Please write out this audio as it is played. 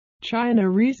China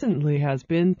recently has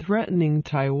been threatening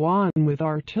Taiwan with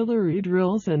artillery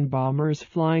drills and bombers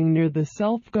flying near the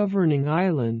self-governing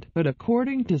island, but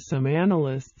according to some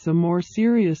analysts, a more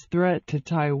serious threat to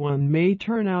Taiwan may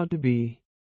turn out to be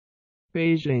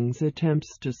Beijing's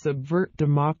attempts to subvert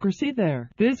democracy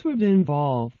there. This would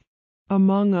involve,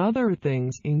 among other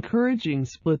things, encouraging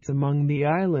splits among the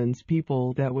island's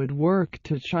people that would work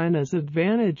to China's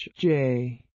advantage.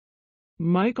 J.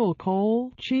 Michael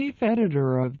Cole, chief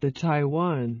editor of the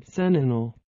Taiwan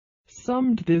Sentinel,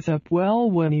 summed this up well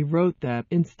when he wrote that,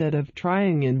 instead of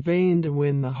trying in vain to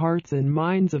win the hearts and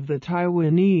minds of the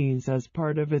Taiwanese as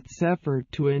part of its effort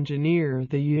to engineer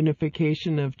the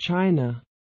unification of China,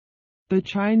 the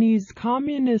Chinese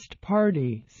Communist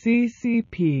Party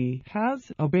 (CCP) has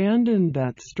abandoned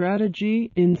that strategy.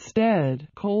 Instead,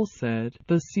 Cole said,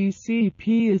 the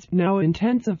CCP is now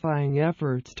intensifying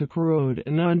efforts to corrode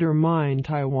and undermine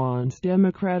Taiwan's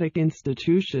democratic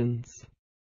institutions,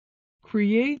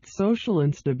 create social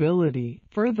instability,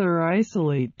 further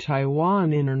isolate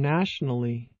Taiwan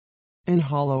internationally, and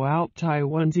hollow out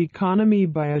Taiwan's economy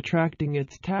by attracting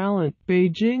its talent.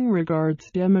 Beijing regards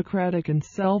democratic and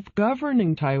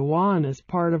self-governing Taiwan as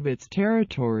part of its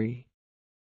territory,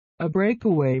 a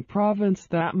breakaway province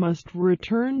that must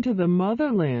return to the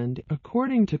motherland,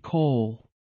 according to Cole.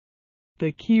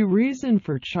 The key reason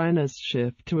for China's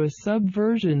shift to a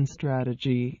subversion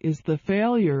strategy is the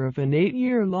failure of an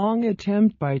 8-year-long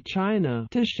attempt by China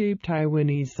to shape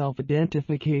Taiwanese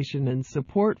self-identification and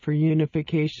support for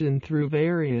unification through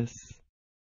various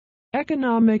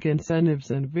economic incentives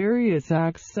and various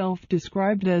acts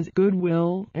self-described as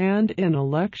goodwill, and in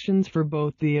elections for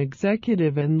both the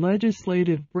executive and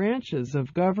legislative branches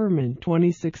of government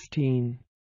 2016.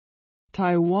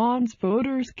 Taiwan's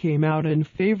voters came out in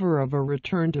favor of a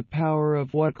return to power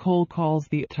of what Cole calls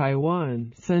the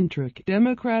Taiwan-centric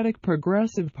Democratic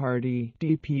Progressive Party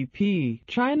 (DPP).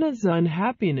 China's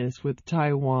unhappiness with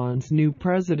Taiwan's new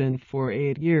president for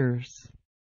 8 years,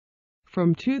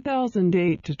 from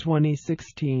 2008 to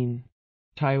 2016.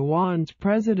 Taiwan's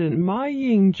President Ma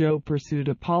Ying-jeou pursued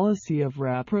a policy of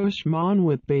rapprochement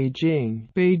with Beijing.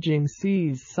 Beijing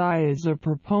sees Tsai as a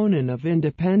proponent of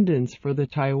independence for the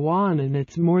Taiwan and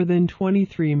its more than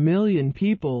 23 million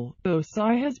people, though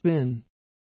Tsai has been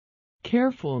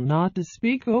careful not to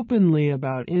speak openly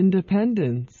about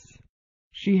independence.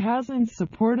 She hasn't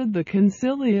supported the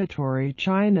conciliatory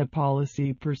China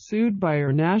policy pursued by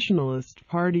her Nationalist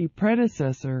Party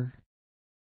predecessor,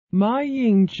 Ma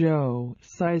Ying-jeou.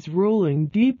 Tsai's ruling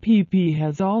DPP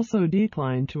has also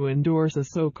declined to endorse a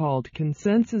so-called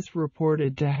consensus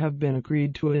reported to have been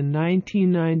agreed to in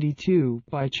 1992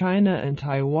 by China and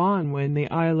Taiwan when the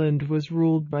island was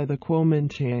ruled by the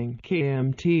Kuomintang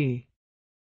 (KMT)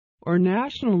 or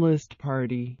Nationalist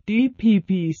Party.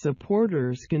 DPP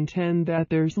supporters contend that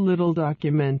there's little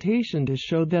documentation to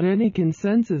show that any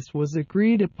consensus was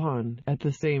agreed upon. At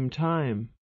the same time,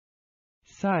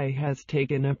 Tsai has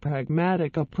taken a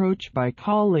pragmatic approach by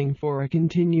calling for a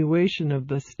continuation of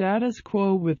the status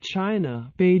quo with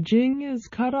China. Beijing has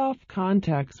cut off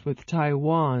contacts with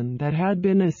Taiwan that had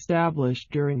been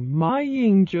established during Ma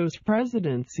Ying-jeou's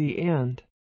presidency and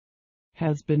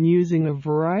has been using a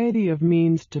variety of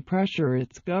means to pressure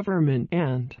its government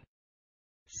and,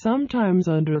 sometimes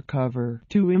undercover,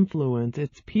 to influence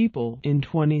its people. In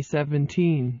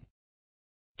 2017,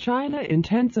 China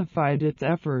intensified its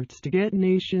efforts to get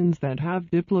nations that have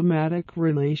diplomatic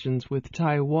relations with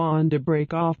Taiwan to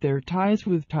break off their ties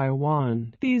with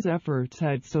Taiwan. These efforts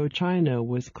had so China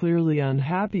was clearly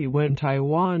unhappy when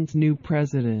Taiwan's new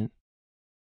president,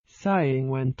 Tsai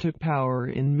Ing-wen, took power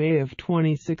in May of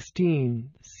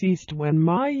 2016, ceased when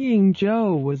Ma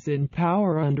Ying-jeou was in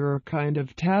power under a kind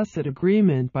of tacit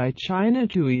agreement by China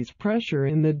to ease pressure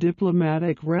in the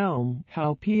diplomatic realm.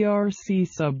 How PRC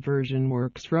subversion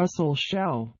works. Russell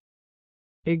Shao,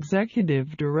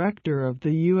 executive director of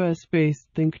the US-based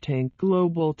think tank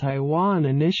Global Taiwan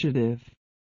Initiative,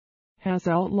 has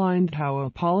outlined how a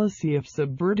policy of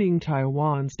subverting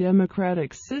Taiwan's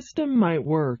democratic system might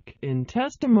work. In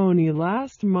testimony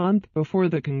last month before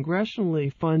the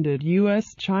congressionally funded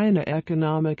U.S.-China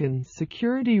Economic and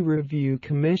Security Review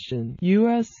Commission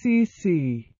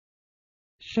 (USCC),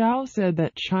 Shao said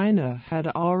that China had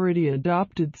already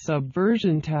adopted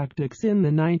subversion tactics in the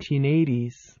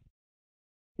 1980s,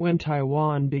 when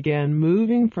Taiwan began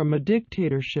moving from a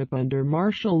dictatorship under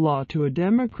martial law to a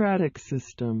democratic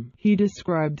system. He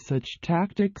described such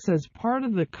tactics as part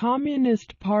of the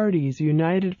Communist Party's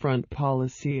United Front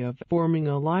policy of forming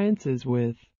alliances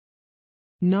with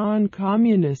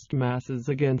non-communist masses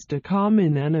against a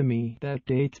common enemy that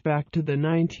dates back to the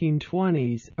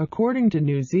 1920s, according to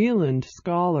New Zealand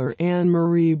scholar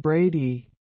Anne-Marie Brady.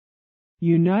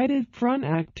 United Front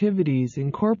activities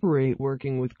incorporate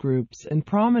working with groups and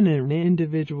prominent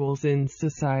individuals in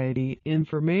society,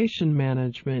 information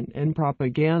management, and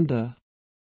propaganda.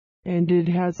 And it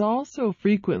has also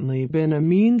frequently been a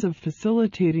means of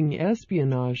facilitating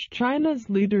espionage. China's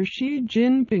leader Xi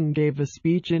Jinping gave a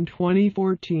speech in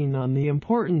 2014 on the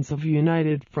importance of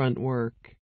United Front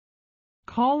work,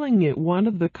 calling it one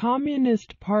of the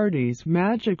Communist Party's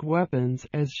magic weapons,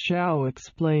 as Xiao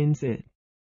explains it.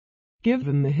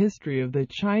 Given the history of the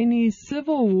Chinese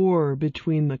Civil War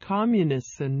between the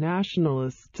Communists and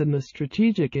Nationalists and the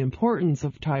strategic importance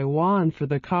of Taiwan for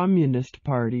the Communist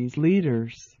Party's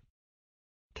leaders,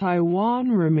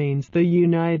 Taiwan remains the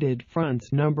United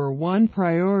Front's #1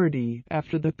 priority,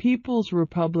 after the People's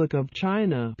Republic of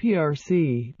China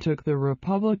 (PRC) took the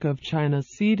Republic of China's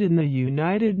seat in the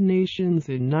United Nations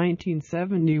in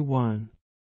 1971.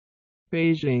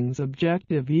 Beijing's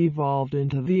objective evolved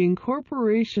into the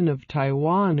incorporation of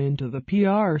Taiwan into the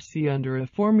PRC under a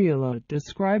formula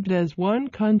described as one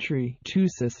country, two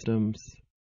systems.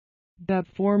 That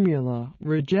formula,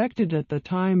 rejected at the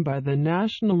time by the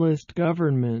nationalist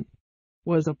government,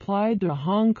 was applied to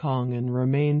Hong Kong and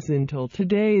remains until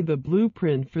today the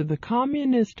blueprint for the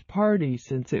Communist Party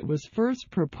since it was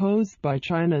first proposed by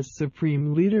China's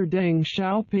Supreme Leader Deng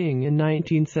Xiaoping in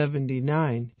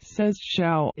 1979, says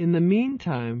Xiao. In the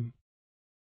meantime,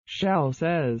 Xiao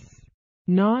says,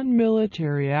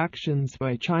 non-military actions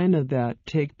by China that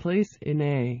take place in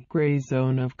a gray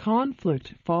zone of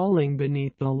conflict, falling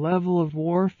beneath the level of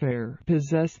warfare,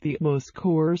 possess the most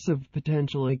coercive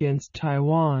potential against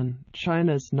Taiwan.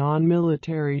 China's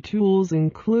non-military tools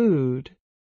include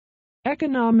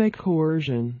economic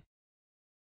coercion,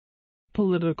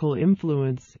 political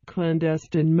influence,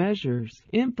 clandestine measures,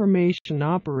 information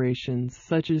operations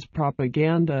such as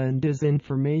propaganda and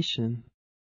disinformation,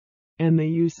 and the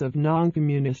use of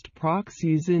non-communist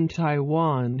proxies in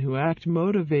Taiwan who act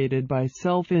motivated by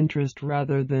self-interest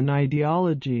rather than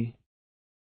ideology.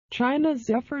 China's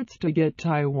efforts to get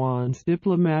Taiwan's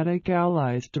diplomatic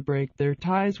allies to break their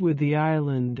ties with the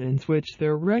island and switch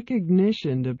their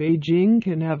recognition to Beijing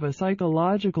can have a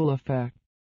psychological effect.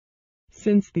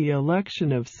 Since the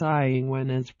election of Tsai Ing-wen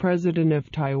as president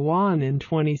of Taiwan in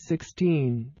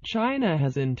 2016, China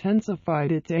has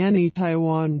intensified its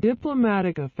anti-Taiwan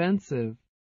diplomatic offensive.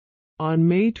 On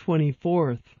May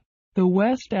 24, the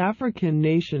West African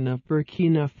nation of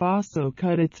Burkina Faso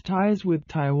cut its ties with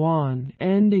Taiwan,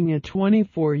 ending a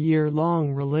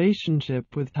 24-year-long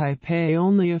relationship with Taipei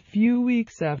only a few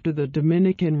weeks after the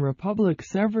Dominican Republic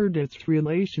severed its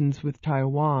relations with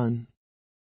Taiwan.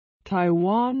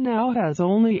 Taiwan now has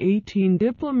only 18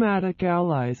 diplomatic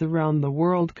allies around the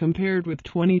world compared with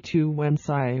 22 when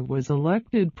Tsai was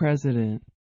elected president.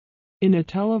 In a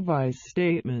televised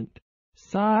statement,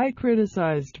 Tsai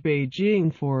criticized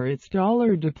Beijing for its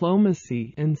dollar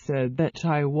diplomacy and said that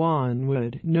Taiwan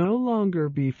would no longer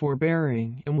be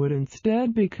forbearing and would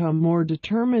instead become more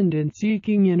determined in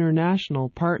seeking international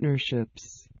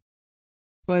partnerships.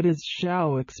 But as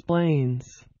Xiao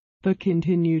explains, the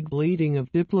continued bleeding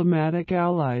of diplomatic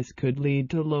allies could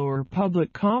lead to lower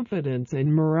public confidence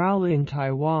and morale in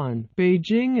Taiwan.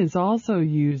 Beijing is also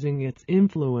using its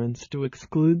influence to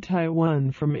exclude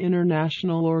Taiwan from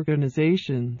international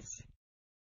organizations,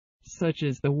 such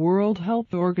as the World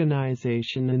Health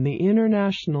Organization and the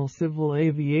International Civil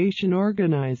Aviation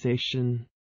Organization,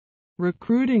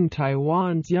 recruiting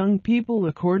Taiwan's young people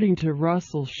according to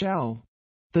Russell Xiao.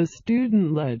 The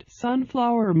student-led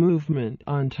Sunflower Movement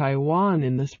on Taiwan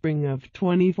in the spring of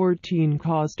 2014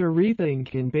 caused a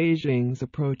rethink in Beijing's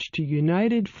approach to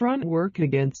United Front work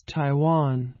against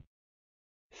Taiwan.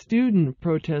 Student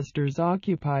protesters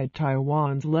occupied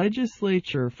Taiwan's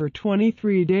legislature for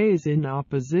 23 days in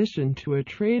opposition to a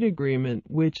trade agreement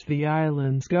which the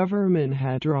island's government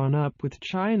had drawn up with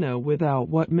China without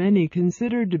what many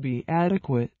considered to be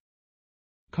adequate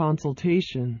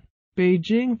consultation.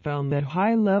 Beijing found that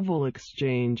high-level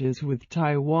exchanges with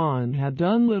Taiwan had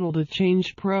done little to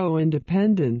change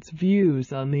pro-independence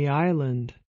views on the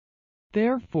island.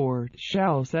 Therefore,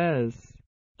 Xiao says,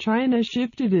 China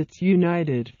shifted its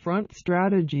United Front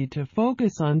strategy to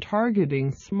focus on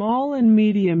targeting small and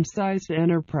medium-sized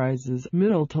enterprises,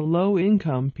 middle to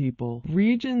low-income people,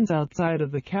 regions outside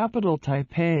of the capital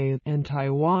Taipei, and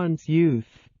Taiwan's youth.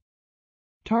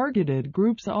 Targeted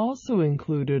groups also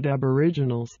included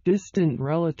Aboriginals, distant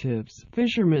relatives,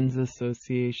 fishermen's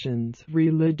associations,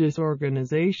 religious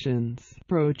organizations,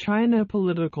 pro-China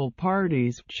political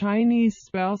parties, Chinese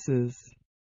spouses,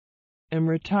 and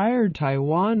retired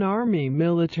Taiwan Army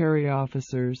military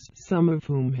officers, some of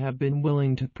whom have been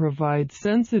willing to provide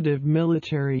sensitive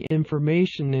military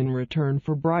information in return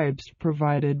for bribes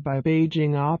provided by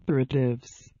Beijing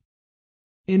operatives.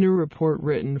 In a report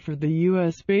written for the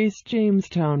U.S.-based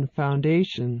Jamestown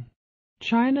Foundation,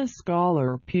 China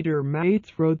scholar Peter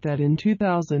Mates wrote that in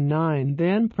 2009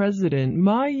 then-President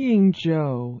Ma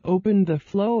Ying-jeou opened the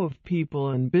flow of people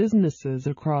and businesses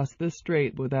across the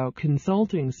strait without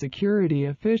consulting security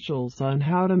officials on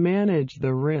how to manage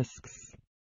the risks.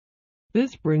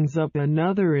 This brings up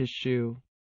another issue.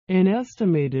 An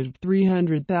estimated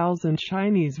 300,000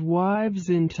 Chinese wives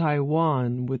in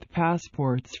Taiwan with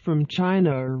passports from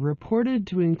China are reported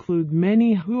to include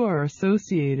many who are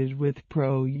associated with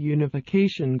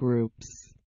pro-unification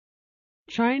groups.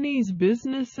 Chinese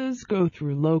businesses go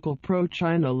through local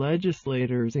pro-China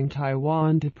legislators in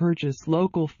Taiwan to purchase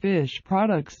local fish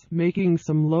products, making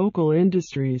some local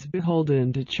industries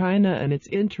beholden to China and its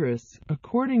interests,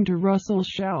 according to Russell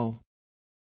Shao.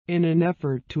 In an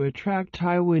effort to attract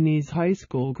Taiwanese high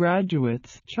school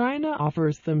graduates, China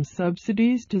offers them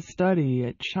subsidies to study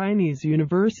at Chinese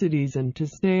universities and to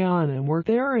stay on and work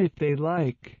there if they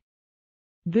like.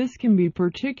 This can be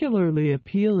particularly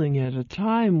appealing at a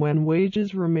time when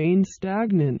wages remain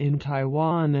stagnant in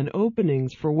Taiwan and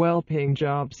openings for well-paying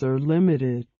jobs are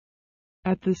limited.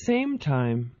 At the same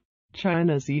time,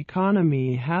 China's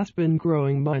economy has been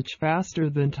growing much faster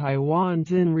than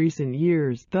Taiwan's in recent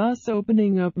years, thus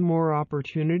opening up more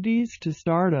opportunities to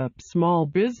start up small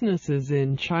businesses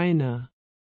in China.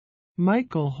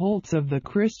 Michael Holtz of the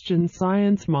Christian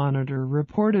Science Monitor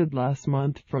reported last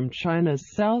month from China's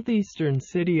southeastern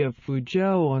city of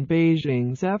Fuzhou on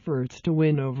Beijing's efforts to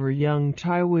win over young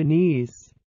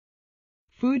Taiwanese.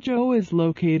 Fuzhou is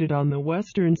located on the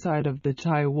western side of the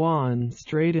Taiwan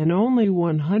Strait and only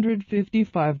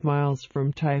 155 miles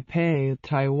from Taipei,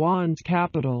 Taiwan's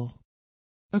capital.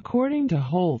 According to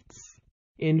Holtz,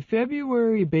 in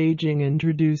February Beijing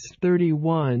introduced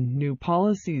 31 new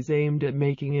policies aimed at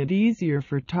making it easier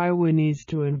for Taiwanese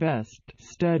to invest,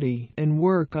 study, and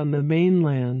work on the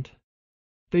mainland.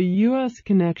 The U.S.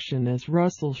 connection, as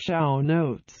Russell Shao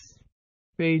notes.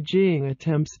 Beijing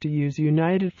attempts to use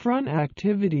United Front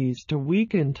activities to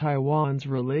weaken Taiwan's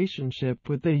relationship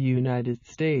with the United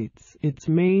States, its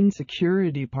main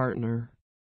security partner.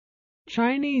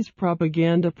 Chinese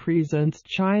propaganda presents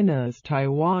China as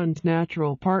Taiwan's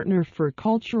natural partner for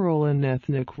cultural and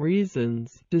ethnic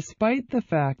reasons, despite the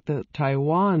fact that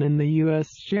Taiwan and the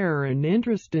U.S. share an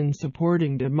interest in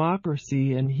supporting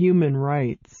democracy and human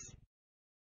rights.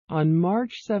 On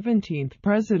March 17,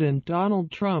 President Donald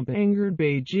Trump angered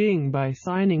Beijing by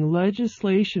signing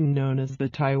legislation known as the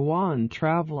Taiwan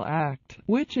Travel Act,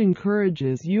 which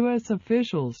encourages U.S.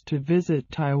 officials to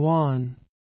visit Taiwan.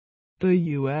 The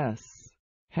U.S.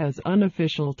 has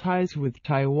unofficial ties with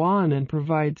Taiwan and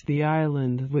provides the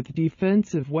island with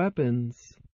defensive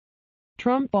weapons.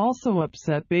 Trump also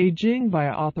upset Beijing by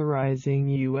authorizing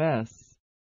U.S.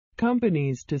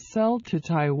 companies to sell to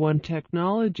Taiwan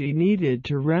technology needed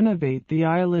to renovate the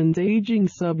island's aging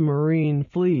submarine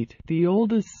fleet, the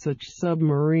oldest such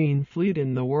submarine fleet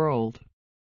in the world.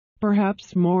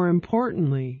 Perhaps more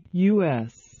importantly,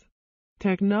 U.S.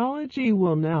 technology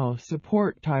will now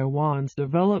support Taiwan's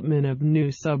development of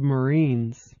new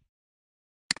submarines.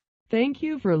 Thank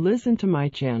you for listening to my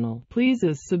channel. Please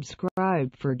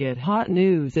subscribe for get hot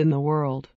news in the world.